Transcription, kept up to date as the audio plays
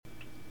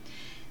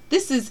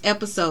This is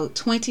episode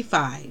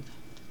 25.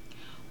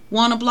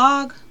 Want a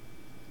blog?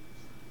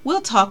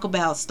 We'll talk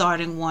about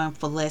starting one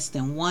for less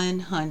than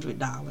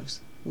 $100.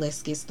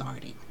 Let's get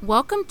started.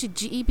 Welcome to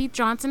G.E.B.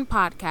 Johnson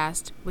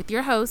Podcast with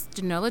your host,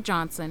 Janola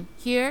Johnson.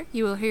 Here,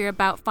 you will hear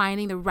about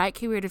finding the right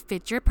career to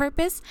fit your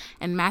purpose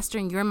and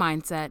mastering your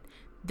mindset.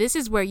 This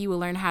is where you will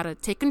learn how to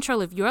take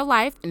control of your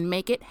life and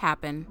make it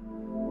happen.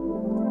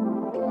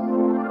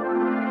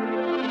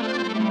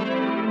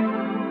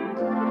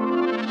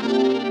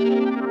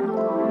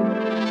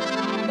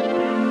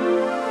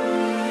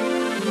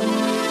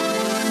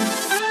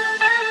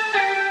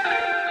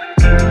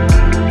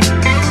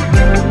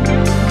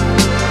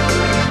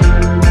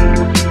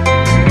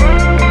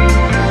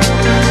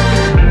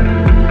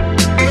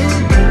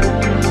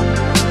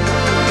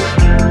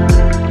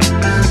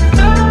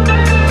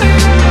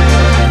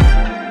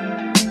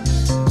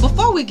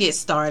 Get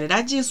started,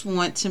 I just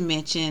want to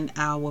mention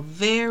our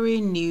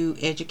very new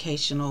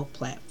educational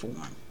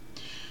platform.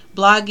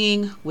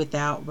 Blogging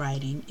Without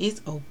Writing is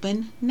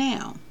open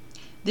now.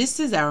 This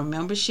is our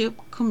membership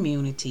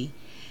community.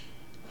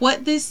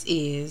 What this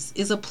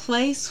is a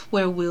place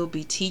where we'll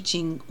be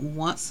teaching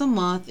once a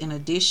month in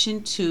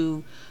addition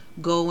to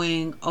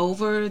going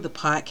over the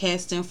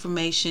podcast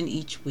information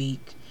each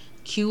week,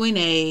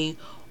 Q&A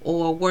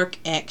or work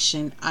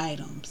action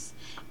items,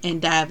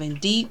 and diving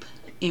deep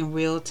in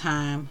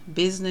real-time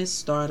business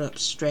startup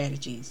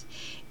strategies,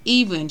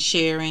 even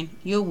sharing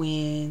your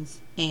wins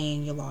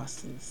and your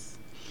losses.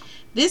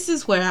 This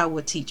is where I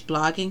will teach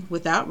blogging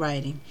without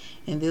writing,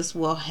 and this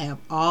will have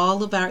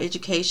all of our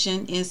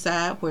education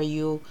inside where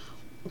you'll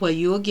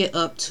get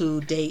up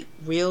to date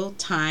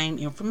real-time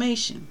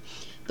information.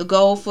 The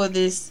goal for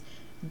this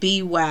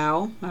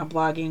BWOW, my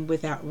Blogging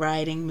Without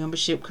Writing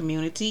membership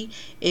community,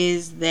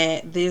 is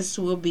that this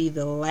will be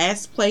the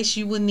last place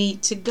you will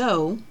need to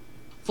go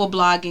for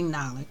blogging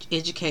knowledge,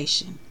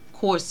 education,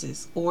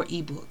 courses, or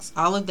ebooks.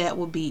 All of that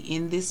will be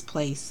in this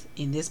place,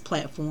 in this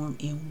platform,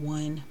 in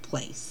one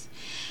place.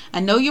 I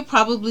know you're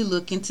probably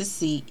looking to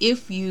see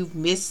if you've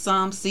missed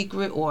some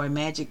secret or a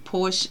magic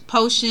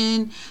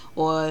potion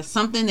or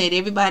something that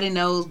everybody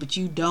knows but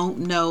you don't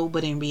know,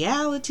 but in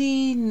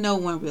reality, no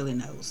one really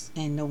knows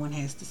and no one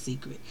has the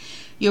secret.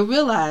 You'll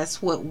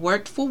realize what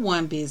worked for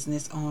one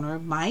business owner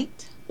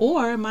might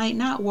or might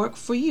not work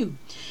for you.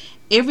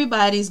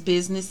 Everybody's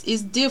business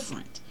is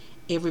different.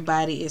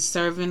 Everybody is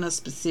serving a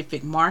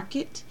specific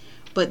market,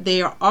 but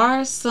there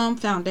are some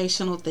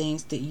foundational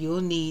things that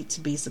you'll need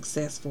to be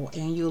successful,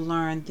 and you'll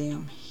learn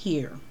them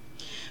here.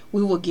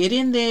 We will get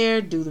in there,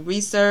 do the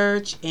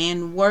research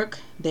and work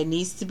that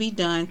needs to be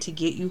done to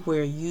get you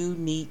where you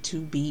need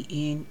to be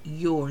in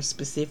your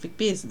specific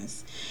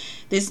business.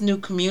 This new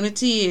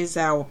community is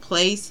our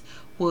place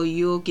where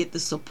you'll get the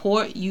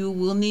support you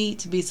will need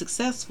to be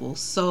successful.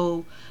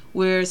 So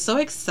we're so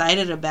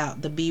excited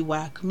about the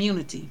BY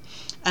community.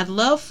 I'd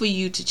love for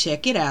you to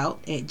check it out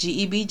at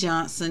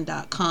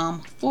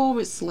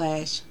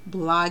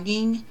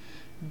gebjohnson.com/blogging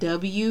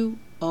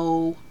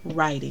WO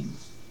writing.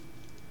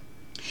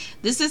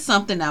 This is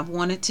something I've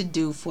wanted to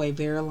do for a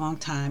very long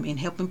time in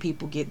helping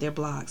people get their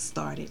blogs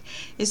started,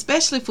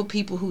 especially for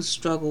people who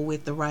struggle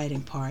with the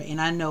writing part.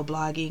 And I know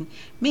blogging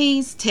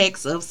means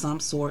text of some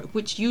sort,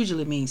 which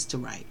usually means to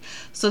write.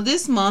 So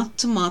this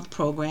month-to-month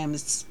program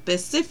is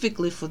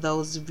specifically for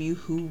those of you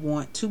who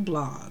want to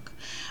blog.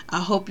 I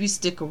hope you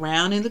stick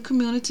around in the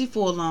community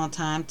for a long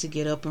time to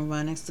get up and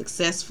running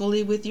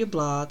successfully with your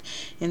blog.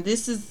 And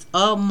this is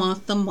a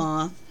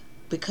month-to-month,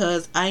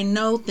 because I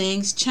know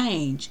things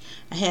change.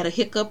 I had a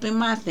hiccup in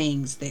my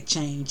things that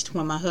changed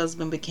when my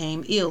husband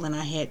became ill, and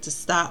I had to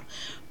stop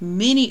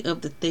many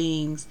of the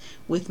things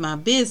with my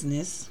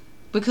business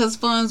because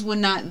funds were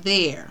not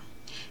there.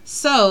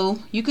 So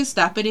you can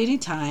stop at any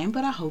time,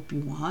 but I hope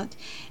you won't.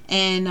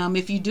 And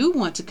if you do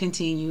want to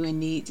continue and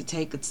need to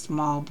take a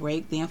small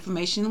break, the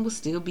information will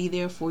still be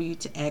there for you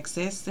to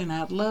access, and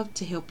I'd love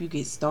to help you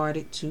get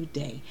started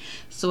today.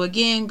 So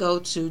again, go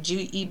to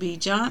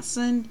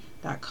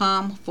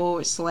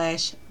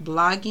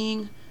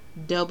gebjohnson.com/blogging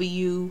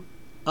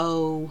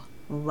WO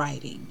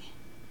writing.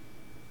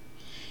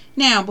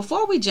 Now,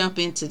 before we jump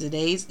into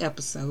today's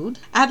episode,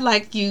 I'd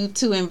like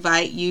to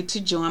invite you to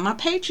join my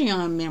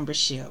Patreon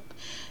membership.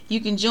 You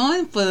can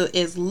join for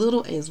as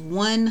little as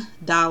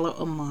 $1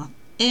 a month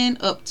and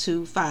up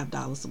to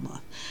 $5 a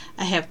month.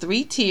 I have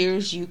 3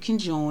 tiers you can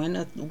join: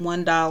 a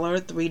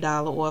 $1,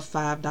 $3, or a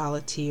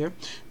 $5 tier.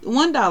 The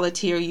 $1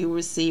 tier, you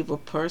receive a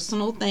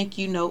personal thank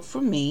you note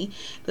from me.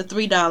 The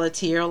 $3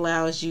 tier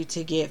allows you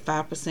to get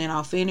 5%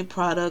 off any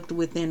product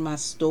within my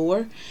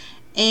store,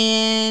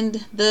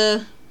 and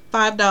the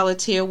 $5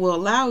 tier will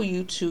allow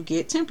you to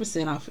get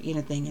 10% off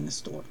anything in the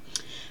store.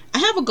 I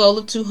have a goal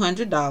of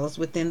 $200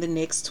 within the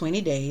next 20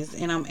 days,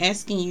 and I'm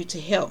asking you to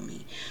help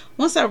me.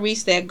 Once I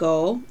reach that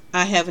goal,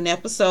 I have an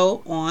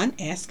episode on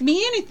Ask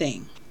Me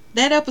Anything.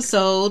 That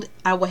episode,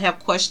 I will have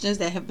questions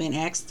that have been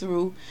asked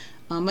through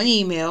an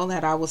email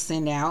that I will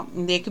send out.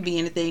 And there could be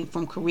anything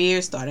from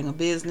career, starting a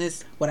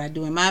business, what I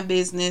do in my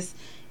business,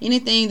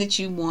 anything that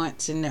you want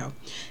to know.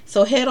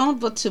 So head on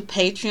over to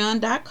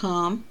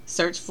patreon.com,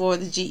 search for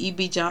the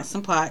G.E.B.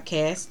 Johnson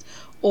Podcast,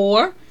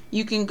 or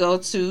you can go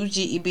to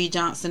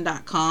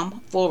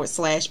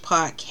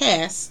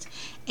gebjohnson.com/podcast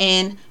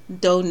and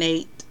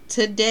donate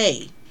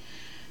today.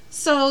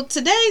 So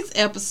today's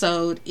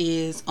episode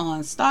is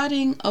on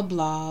starting a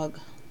blog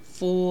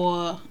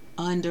for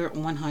under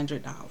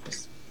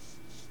 $100.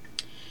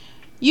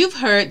 You've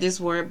heard this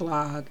word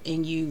blog,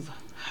 and you've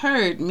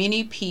heard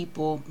many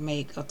people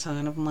make a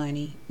ton of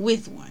money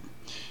with one.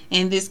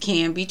 And this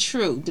can be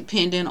true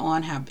depending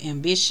on how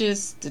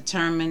ambitious,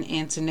 determined,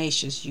 and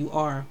tenacious you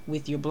are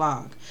with your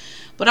blog.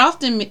 But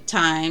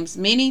oftentimes,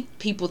 many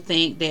people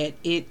think that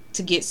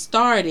to get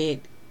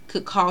started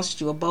could cost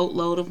you a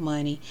boatload of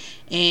money,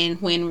 and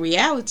when in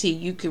reality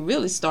you could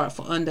really start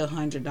for under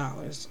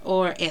 $100,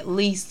 or at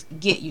least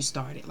get you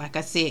started. Like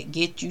I said,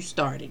 get you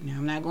started. Now,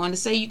 I'm not going to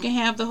say you can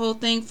have the whole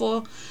thing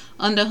for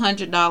under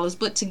 $100,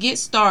 but to get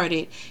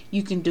started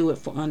you can do it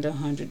for under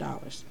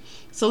 $100.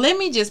 So let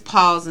me just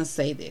pause and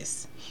say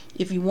this: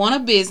 if you want a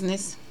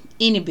business,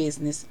 any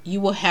business, you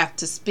will have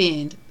to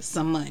spend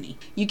some money.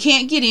 You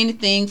can't get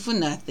anything for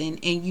nothing,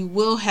 and you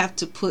will have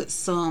to put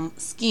some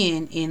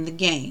skin in the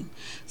game.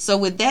 So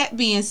with that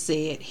being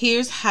said,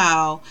 here's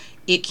how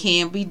it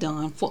can be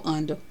done for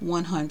under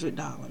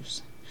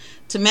 $100.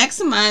 To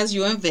maximize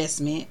your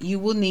investment, you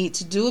will need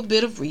to do a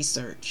bit of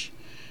research.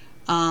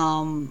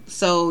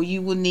 So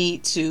you will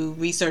need to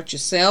research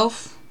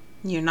yourself,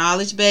 your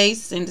knowledge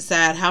base, and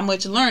decide how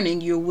much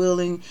learning you're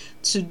willing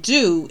to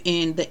do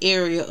in the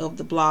area of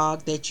the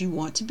blog that you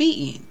want to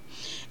be in.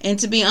 And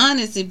to be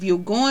honest, if you're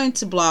going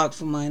to blog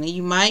for money,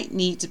 you might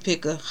need to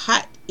pick a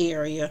hot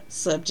area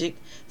subject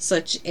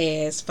such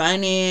as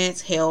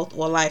finance, health,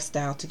 or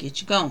lifestyle to get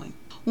you going.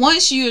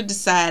 Once you're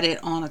decided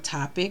on a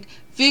topic,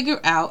 figure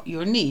out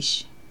your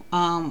niche,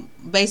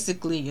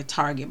 basically your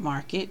target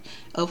market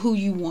of who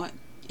you want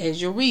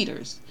as your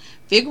readers.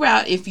 Figure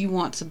out if you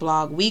want to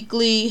blog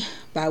weekly,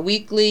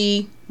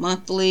 bi-weekly,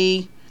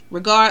 monthly.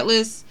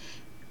 Regardless,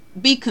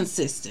 be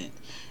consistent.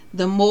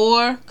 The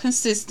more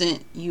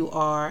consistent you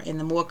are and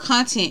the more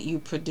content you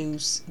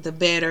produce, the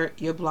better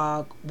your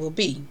blog will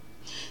be.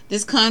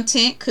 This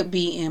content could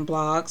be in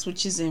blogs,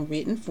 which is in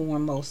written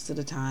form most of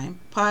the time,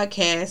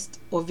 podcasts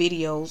or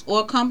videos,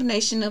 or a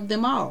combination of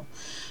them all.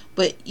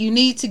 But you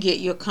need to get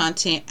your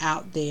content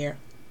out there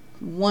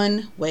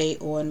one way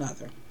or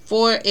another.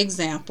 For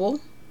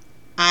example,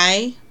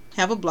 I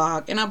have a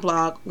blog, and I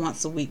blog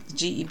once a week, the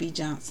G.E.B.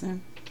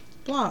 Johnson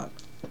blog.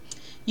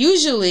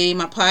 Usually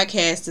my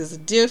podcast is a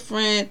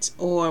different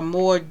or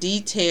more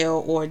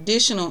detailed or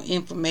additional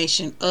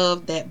information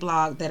of that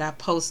blog that I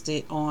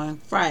posted on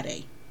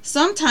Friday.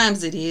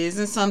 Sometimes it is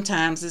and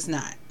sometimes it's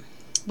not.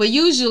 But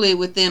usually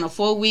within a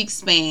 4-week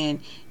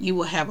span, you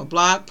will have a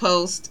blog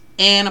post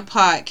and a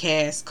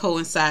podcast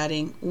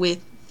coinciding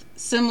with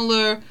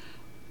similar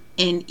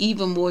and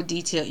even more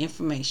detailed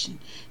information.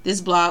 This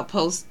blog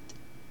post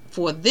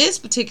for this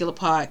particular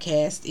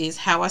podcast is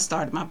how I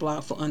started my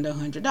blog for under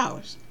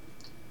 $100.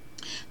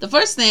 The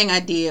first thing I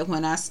did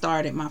when I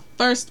started my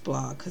first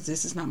blog, because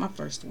this is not my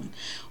first one,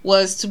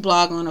 was to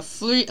blog on a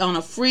free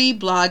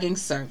blogging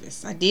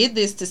service. I did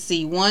this to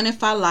see, one,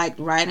 if I liked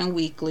writing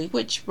weekly,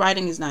 which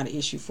writing is not an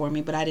issue for me,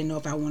 but I didn't know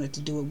if I wanted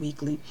to do it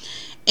weekly,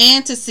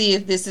 and to see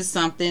if this is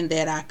something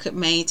that I could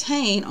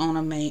maintain on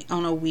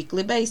a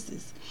weekly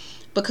basis.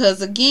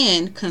 Because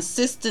again,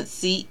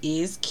 consistency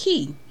is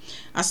key.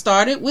 I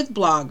started with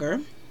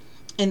Blogger,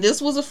 and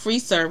this was a free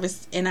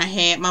service, and I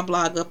had my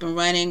blog up and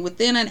running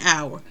within an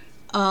hour.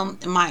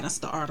 Minus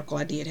the article,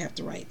 I did have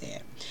to write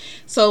that.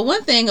 So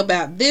one thing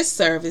about this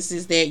service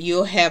is that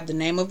you'll have the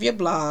name of your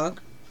blog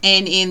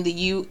and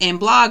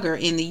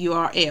Blogger in the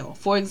URL.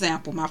 For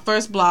example, my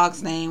first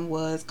blog's name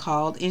was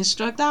called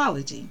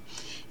Instructology.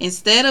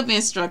 Instead of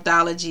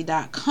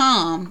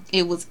instructology.com,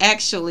 it was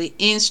actually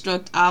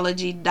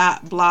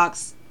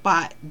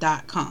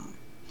instructology.blogspot.com.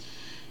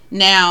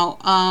 Now,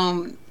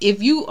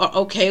 if you are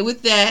okay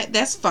with that,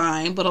 that's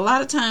fine. But a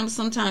lot of times,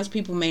 sometimes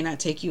people may not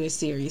take you as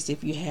serious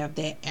if you have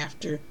that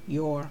after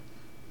your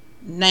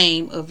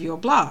name of your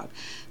blog.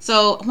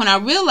 So when I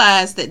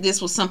realized that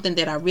this was something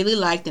that I really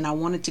liked and I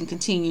wanted to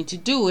continue to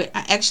do it,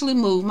 I actually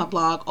moved my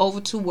blog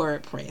over to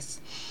WordPress.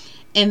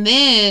 And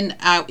then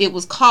it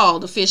was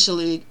called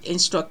officially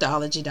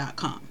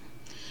Instructology.com.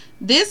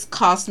 This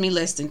cost me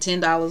less than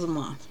 $10 a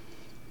month.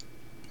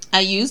 I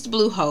used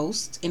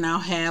Bluehost, and I'll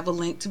have a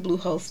link to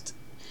Bluehost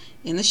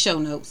in the show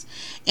notes.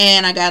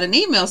 And I got an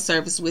email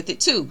service with it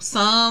too.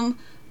 Some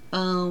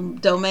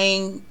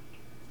domain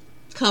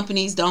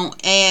companies don't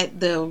add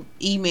the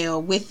email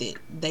with it.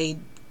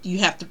 You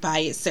have to buy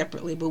it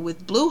separately. But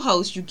with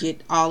Bluehost, you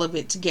get all of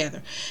it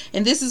together.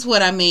 And this is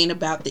what I mean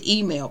about the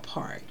email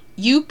part.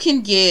 You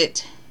can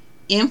get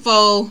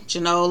info,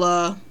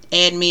 Janola,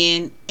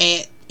 admin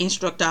at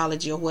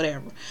Instructology or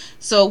whatever.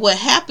 So what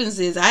happens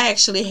is I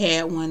actually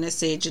had one that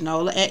said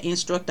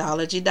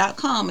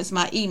Janola@Instructology.com is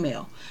my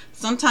email.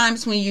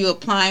 Sometimes when you're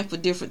applying for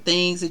different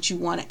things that you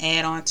want to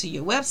add on to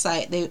your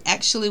website, they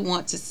actually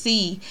want to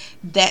see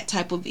that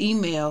type of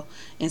email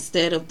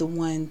instead of the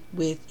one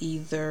with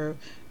either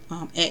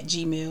at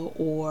Gmail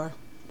or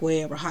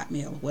wherever,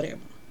 Hotmail or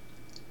whatever.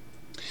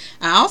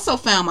 I also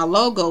found my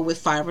logo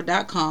with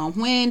Fiverr.com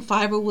when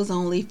Fiverr was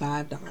only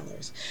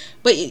 $5.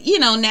 But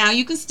now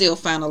you can still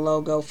find a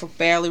logo for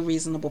fairly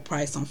reasonable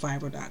price on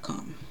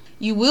Fiverr.com.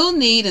 You will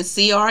need a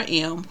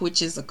CRM,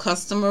 which is a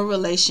customer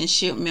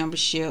relationship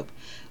membership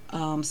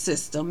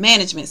system,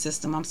 management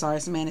system. It's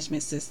a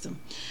management system.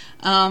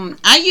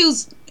 I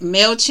use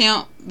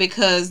MailChimp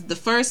because the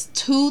first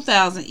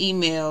 2,000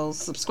 email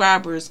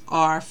subscribers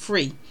are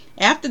free.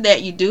 After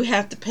that, you do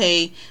have to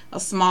pay a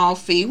small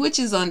fee, which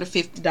is under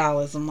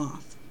 $50 a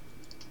month.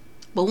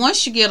 But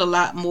once you get a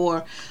lot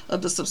more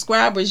of the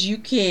subscribers, you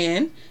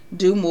can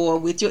do more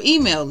with your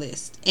email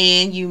list.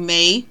 And you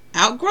may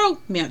outgrow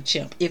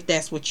MailChimp if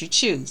that's what you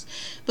choose.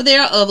 But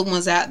there are other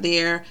ones out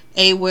there,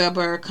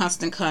 Aweber,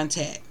 Constant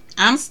Contact.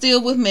 I'm still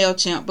with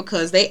MailChimp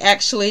because they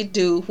actually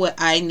do what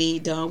I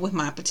need done with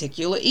my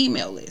particular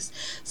email list.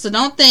 So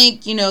don't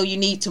think, you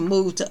need to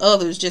move to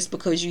others just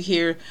because you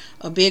hear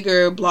a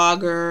bigger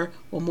blogger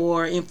or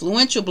more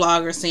influential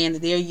blogger saying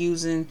that they're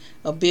using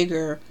a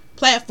bigger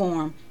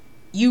platform.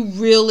 You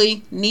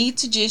really need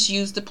to just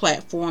use the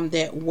platform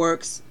that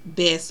works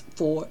best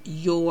for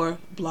your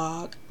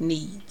blog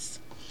needs.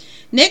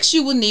 Next,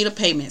 you will need a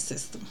payment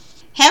system.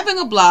 Having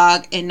a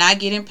blog and not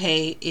getting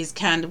paid is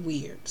kind of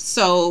weird.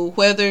 So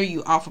whether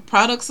you offer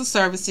products or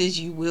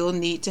services, you will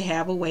need to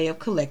have a way of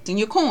collecting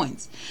your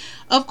coins.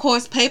 Of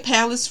course,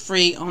 PayPal is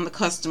free on the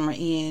customer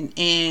end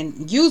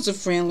and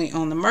user-friendly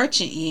on the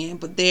merchant end,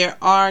 but there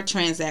are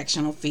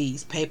transactional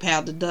fees.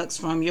 PayPal deducts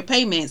from your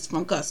payments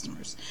from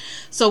customers.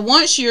 So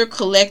once you're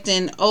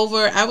collecting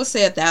over, I would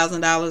say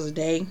 $1,000 a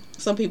day,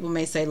 some people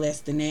may say less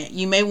than that,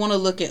 you may want to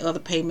look at other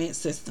payment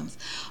systems.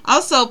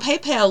 Also,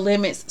 PayPal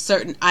limits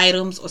certain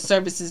items or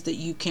services that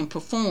you can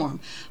perform.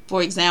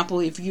 For example,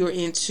 if you're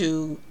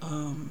into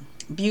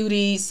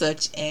beauty,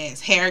 such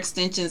as hair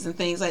extensions and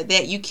things like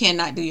that, you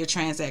cannot do your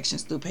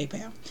transactions through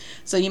PayPal.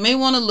 So you may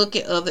want to look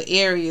at other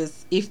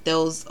areas if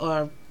those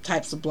are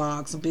types of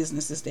blogs or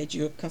businesses that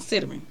you're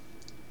considering.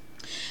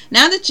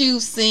 Now that you've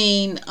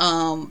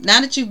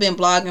been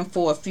blogging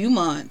for a few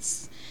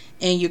months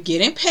and you're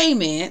getting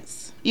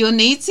payments, you'll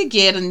need to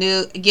get an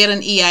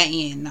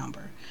EIN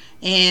number.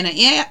 And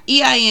an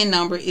EIN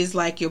number is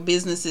like your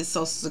business's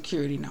social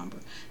security number.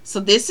 So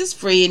this is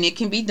free and it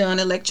can be done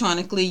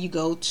electronically. You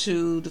go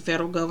to the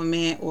federal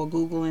government or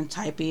Google and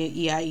type in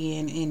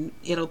EIN and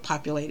it'll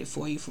populate it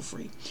for you for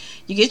free.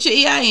 You get your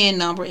EIN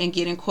number and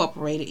get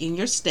incorporated in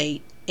your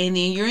state, and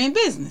then you're in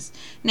business.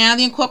 Now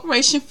the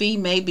incorporation fee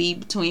may be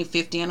between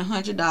 $50 and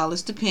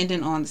 $100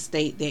 depending on the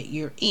state that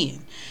you're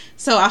in.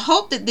 So I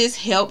hope that this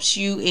helps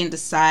you in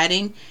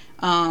deciding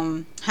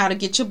how to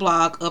get your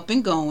blog up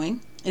and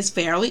going. It's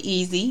fairly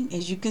easy.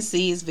 As you can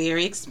see, it's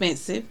very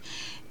expensive.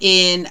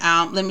 And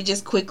let me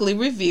just quickly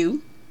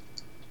review.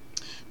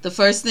 The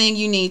first thing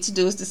you need to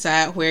do is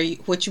decide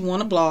what you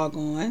want to blog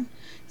on.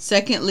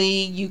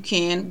 Secondly, you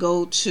can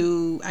go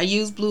to, I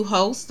use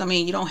Bluehost. I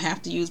mean, you don't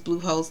have to use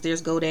Bluehost.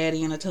 There's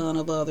GoDaddy and a ton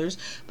of others.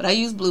 But I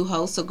use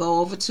Bluehost, so go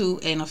over to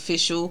an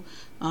official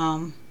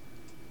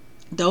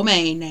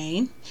domain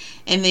name.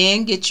 And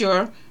then get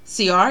your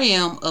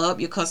CRM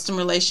up, your customer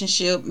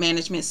relationship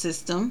management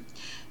system.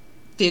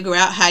 Figure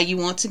out how you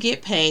want to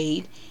get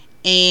paid.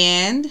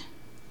 And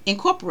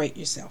incorporate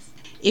yourself.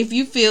 If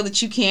you feel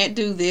that you can't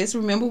do this,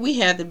 remember we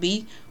have the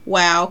Be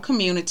Wow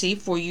community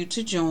for you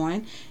to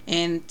join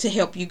and to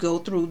help you go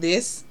through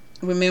this.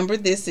 Remember,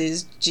 this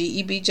is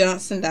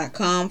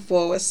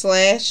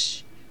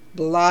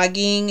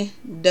gebjohnson.com/blogging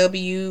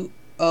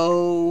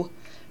WO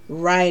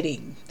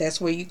writing. That's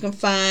where you can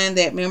find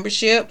that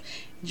membership.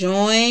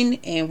 Join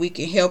and we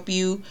can help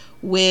you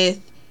with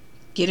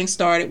getting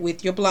started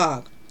with your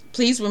blog.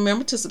 Please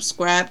remember to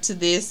subscribe to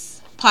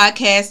this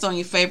podcast on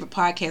your favorite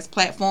podcast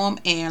platform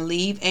and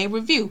leave a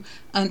review.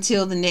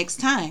 Until the next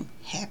time,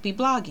 happy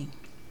blogging.